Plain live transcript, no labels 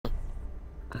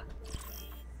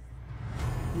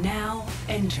Now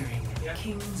entering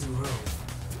King's Row.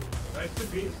 Nice to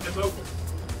be. It's open.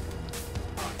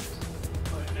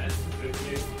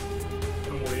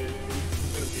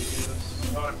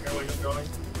 Going.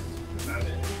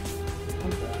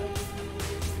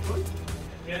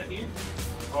 Yeah, you.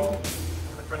 Oh,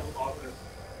 my friend's office.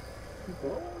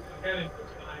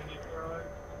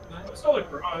 It's still a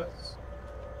garage.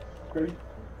 Great.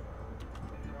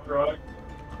 Garage.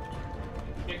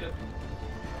 It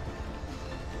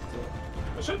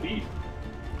should be.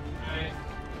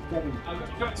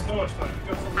 You've got so much time.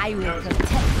 I will protect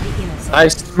the innocent.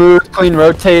 Nice, smooth, clean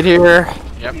rotate here.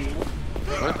 Yep.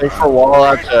 Wait for wall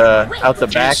out the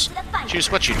back.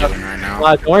 Juice, what you doing right now?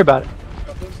 Don't worry about it.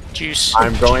 Juice.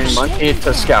 I'm going monkey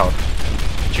to scout.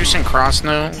 Juice and cross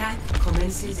no. Attack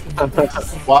commences in 30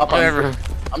 seconds. Whatever.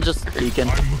 I'm just peeking.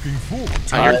 I'm looking forward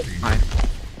to Oh, you're it. fine.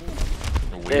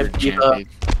 Weird Diva, champion.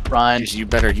 Ryan. Juice, you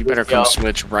better come Go.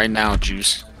 switch right now,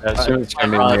 Juice. As soon as it's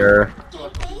coming here.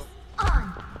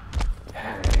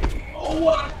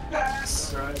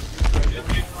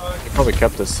 He probably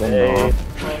kept the same. Hey.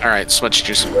 Alright, switch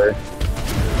Juice.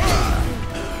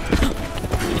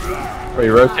 We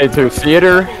rotate through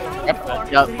theater.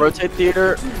 Yeah, rotate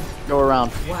theater. Go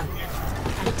around.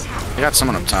 We got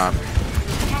someone up top.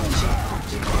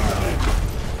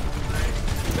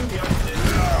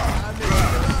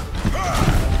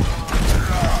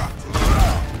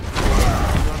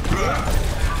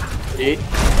 Eight.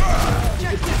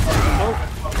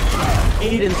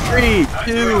 8 and 3,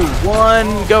 2,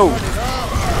 1, go.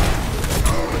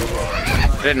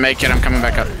 I didn't make it, I'm coming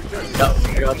back up. Yep,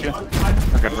 I got you.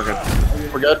 We're good, we're good.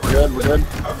 We're good, we're good, we're good.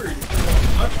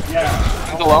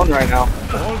 He's alone right now.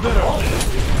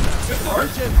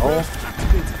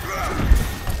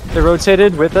 They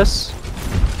rotated with us.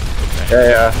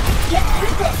 Yeah.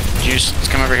 Juice, let's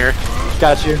come over here.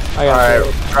 Got you. I got you.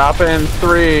 Alright, drop in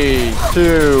 3,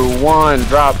 2, 1,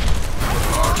 drop.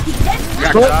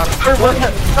 Back We're up.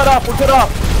 cut off, we're cut off.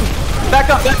 Back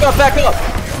up, back up, back up.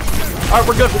 Alright,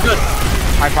 we're good, we're good.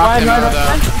 I popped him though.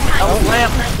 That was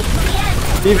lamp.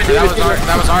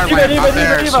 That was our lamp, not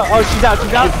theirs. Diva. Oh, she's out,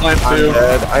 she's out. I'm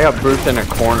dead. I got Bruce in a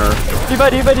corner.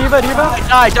 Diva.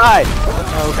 Die.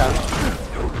 Oh, okay.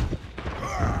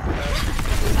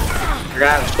 You're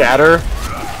gonna have scatter.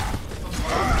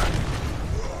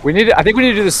 I think we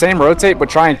need to do the same rotate, but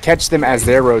try and catch them as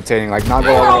they're rotating, like not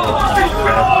go all the way.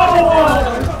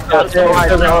 Go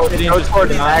toward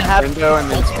the back window and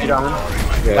then speed on.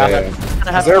 Yeah.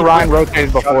 Because their Ryan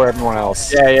rotated before everyone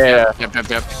else. Yeah. Yep.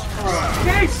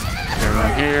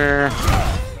 Everyone here.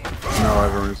 No,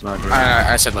 everyone's not here.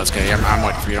 I said let's go. I'm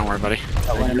waiting for you, don't worry, buddy.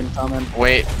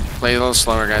 Wait, play a little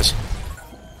slower, guys.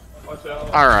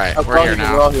 Alright, we're here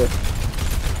now. We're all here.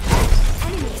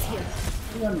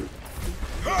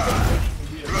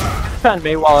 Found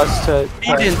May Wallace to. 8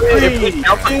 and 3, 2,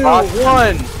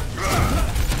 1.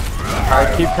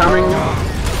 Alright, keep coming.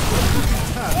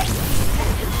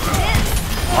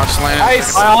 Watch the land.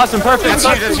 Nice! Awesome, perfect.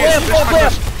 That's you.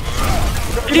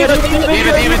 Diva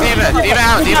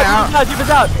out. Diva's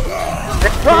out.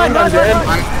 Run.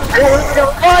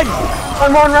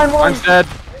 Run. One's dead.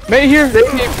 May here! You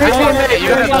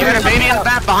got a baby in the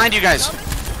back behind you guys.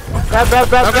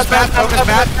 Focus back.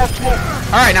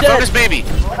 Alright, now focus baby.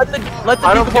 Let the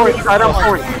I don't point.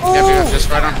 Yep, just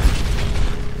right on.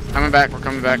 Coming back, we're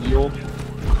coming back. Do you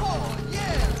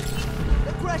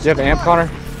have amp, Connor?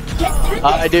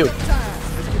 I do.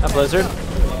 A blizzard.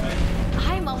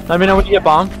 Let me know when you get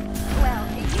bomb.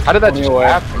 How did that just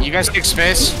happen? You guys kick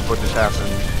space. What just happened?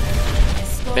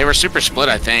 They were super split,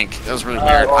 I think. That was really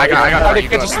weird. I got Tried to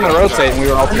catch us in the rotate and we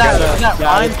were all together.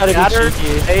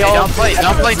 Hey, don't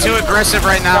play too aggressive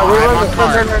right now. I'm on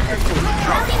card.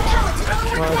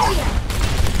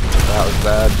 That was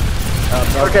bad.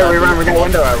 Okay, we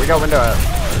got window out.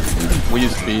 We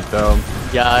use speed though.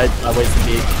 Yeah, I wasted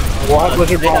beat. What was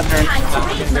your bomb turn?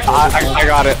 I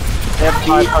got it. They have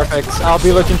beat. Perfect. I'll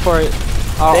be looking for it.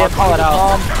 I'll call it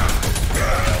out.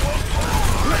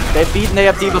 They have beat and they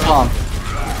have Diva bomb.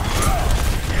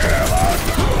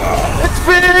 It's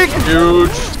big!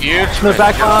 Huge. The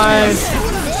back line.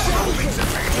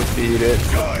 Beat it.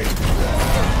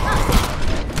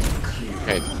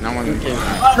 Okay, no one.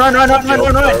 Run.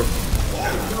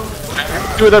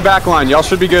 Two of their back line. Y'all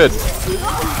should be good.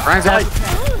 Ryan's out.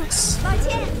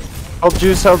 Help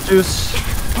juice.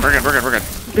 We're good.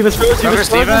 Diva's frozen. Focus,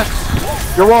 Diva.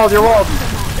 You're walled.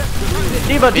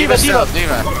 Diva.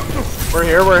 We're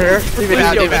here.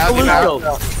 Diva out.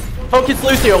 Focus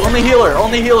Lucio. Only healer.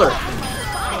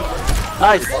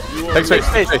 Nice. Take space.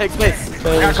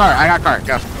 I got cart.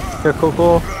 Go. Here,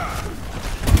 cool.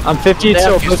 I'm 50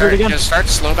 so Blizzard again. Just start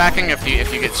slow backing if you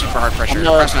get super hard pressure. I'm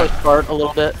gonna Press no. push Bart a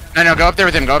little bit. No, go up there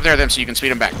with him. Go up there with him so you can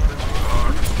speed him back.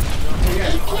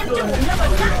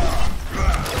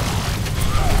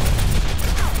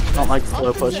 Don't like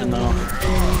slow pushing though.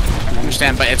 I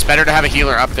understand, but it's better to have a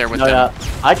healer up there with them. Yeah,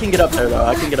 I can get up there though.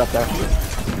 I can get up there.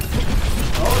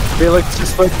 Felix,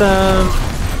 just with them.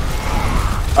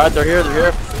 All right, they're here.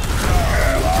 They're here.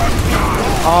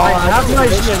 Oh, I have my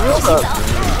shield up.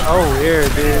 Oh, weird,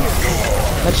 dude.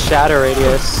 That's shatter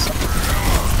radius.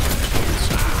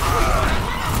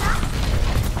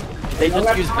 They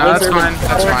just use No, that's Blizzard. fine.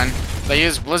 That's fine. They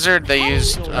use Blizzard. They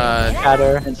used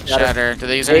Shatter. Do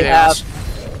they use anything else?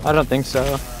 I don't think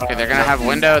so. Okay, they're gonna have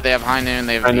window. They have high noon.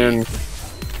 They have High noon.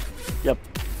 Yep.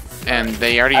 and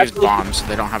they already used bombs.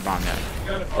 They don't have bomb yet.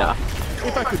 Yeah.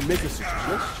 If I could make a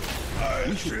suggestion,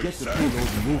 we should get the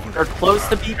payload moving. They're close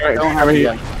to beat. Alright, Don't have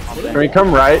can we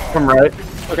come right? Come right.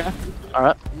 Okay. All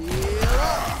right.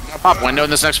 I'll pop window in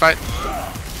this next fight.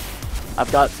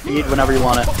 I've got speed whenever you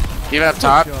want it. Keep it up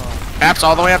top. Maps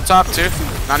all the way up top too.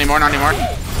 Not anymore. Not anymore.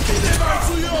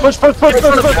 Push. Spit.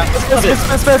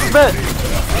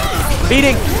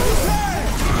 Beating.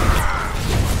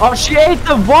 Oh, she ate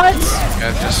the what?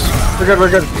 Yeah, just. We're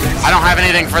good. I don't have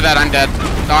anything for that. I'm dead.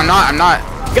 No, I'm not.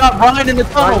 Got Ryan in the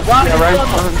tunnel. Ryan in the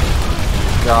tunnel.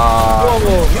 God.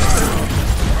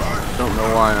 Don't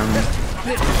know why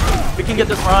I'm. We can get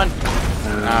this run.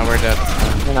 Nah, we're dead.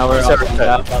 No, we're Separate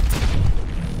up. tab.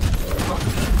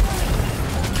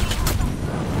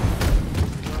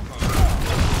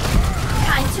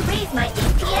 Time to raise my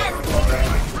APM.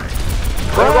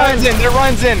 There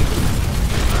runs in.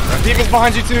 Demon's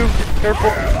behind you too.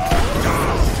 Careful.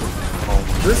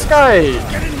 This guy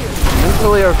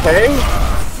mentally okay?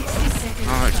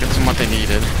 Oh, it gives them what they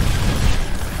needed.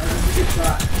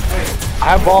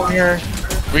 I have bomb here.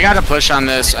 We gotta push on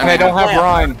this. And I don't have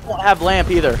Ryan. I don't have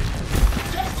lamp either.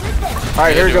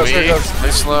 Alright, here he goes.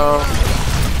 Play slow.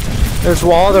 There's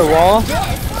wall,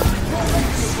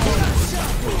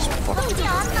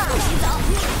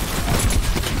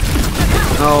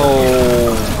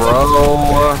 No,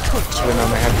 bro. Should've known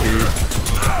they had beat.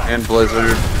 And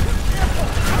Blizzard.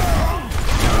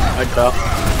 Like that.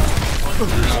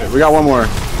 We got one more.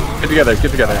 Get together.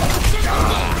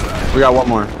 We got one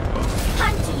more.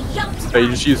 So you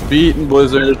just use beat and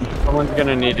Blizzard. Someone's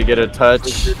gonna need to get a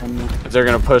touch. Because they're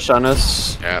gonna push on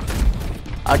us. Yeah.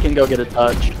 I can go get a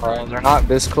touch. They're not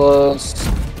this close.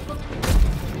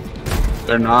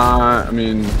 They're not, I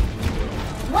mean...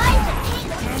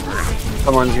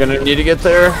 Someone's gonna need to get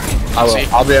there. I will.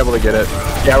 I'll be able to get it.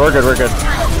 Yeah, we're good.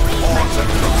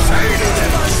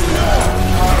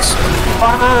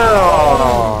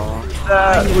 Wow.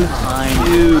 That was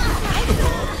huge.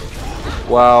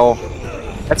 Wow.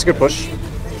 That's a good push.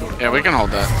 Yeah, we can hold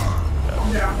that.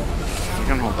 We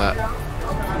can hold that.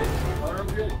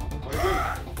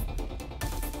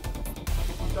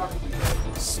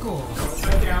 Score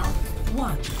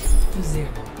 1-0.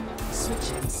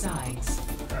 Switching sides.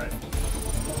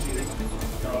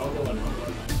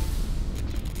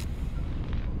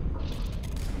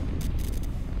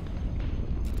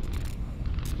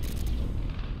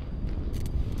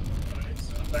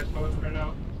 Right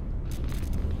now.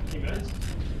 15 minutes?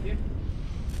 Yeah.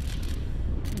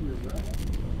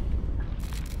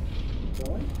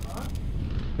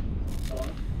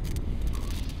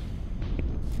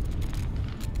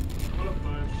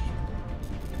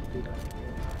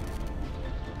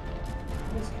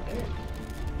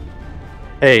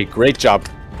 Hey, great job.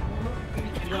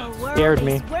 Scared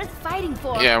me. Worth fighting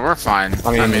for. Yeah, we're fine.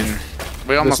 I mean,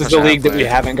 we almost. This is the league that we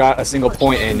haven't got a single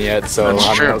point in yet, so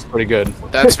That's true. that was pretty good.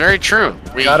 That's very true.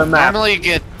 We Got a map. normally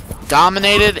get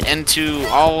dominated into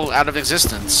all out of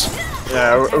existence.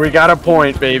 Yeah, we got a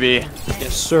point, baby.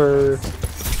 Yes, sir.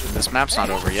 This map's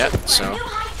not over yet, so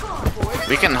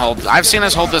we can hold. I've seen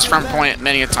us hold this front point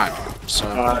many a time. So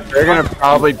They're gonna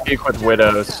probably peek with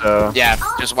Widow, so... yeah,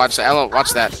 just watch the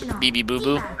watch that BB Boo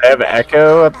Boo. They have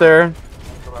Echo up there.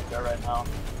 I'm up there right now.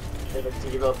 They have a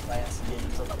diva playing some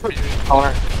games on the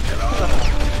Connor.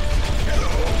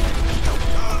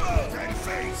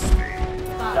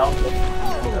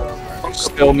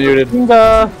 Still muted.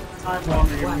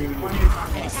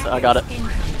 I got it.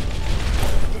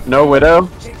 No Widow.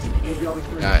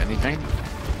 Anything?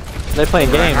 They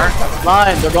playing games.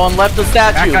 Line, they're going left of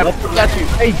statue. Back up. Left of statue.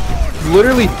 Hey,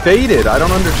 literally faded. I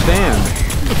don't understand.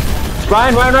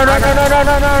 Ryan. I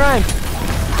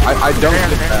don't get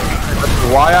that.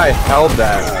 That's why I held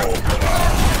that.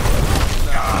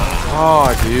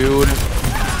 Oh, dude.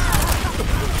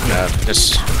 Yeah,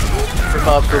 just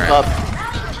Group up.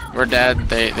 we're dead.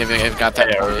 They've got that.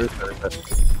 Yeah, point.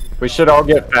 We should all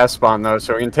get fast spawn though,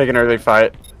 so we can take an early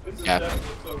fight. Yeah.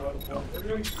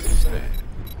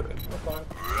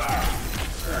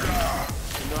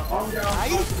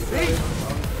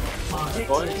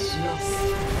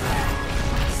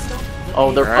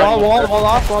 Oh, they're Alright. wall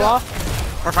off.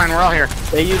 We're fine. We're all here.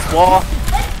 They use wall.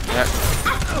 Yep.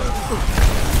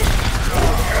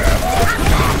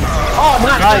 Oh,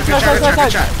 nice.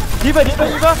 Good shot. Diva.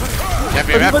 Yep.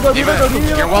 Go, Diva.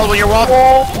 Your wall.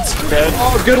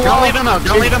 Oh, good Don't wall. leave him out.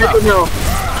 Don't leave him out.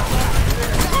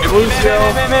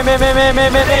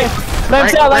 Lamp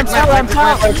down.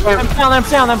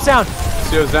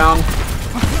 Lucio's down.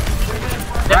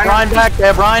 They have Ryan back. They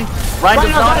have Ryan. Ryan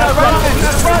does not have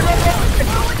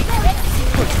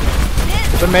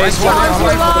The maze.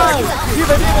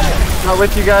 Not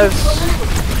with you guys.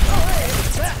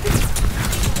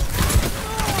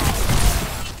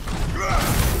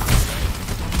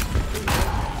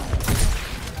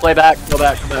 Play back. Go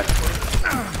back. You're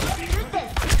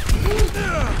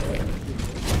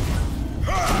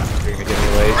gonna get me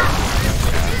late.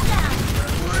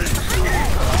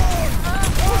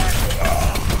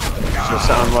 Just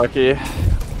unlucky.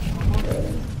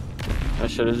 I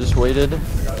should have just waited.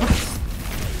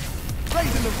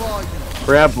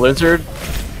 We're at Blizzard.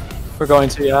 We're going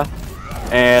to, yeah.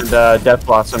 And Death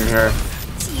Blossom here.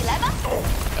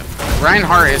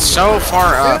 Reinhardt is so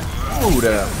far up. Dude,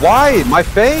 why? My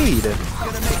fade.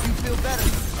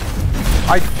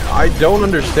 I don't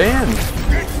understand.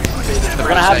 We're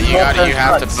gonna have You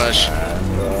have to push. I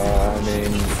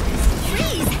mean,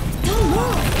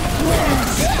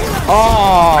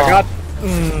 Oh! I got.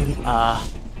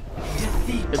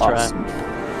 Good try.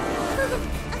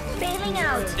 Bailing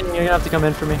out. You're gonna have to come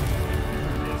in for me.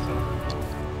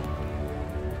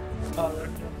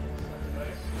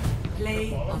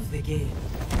 Play of the game.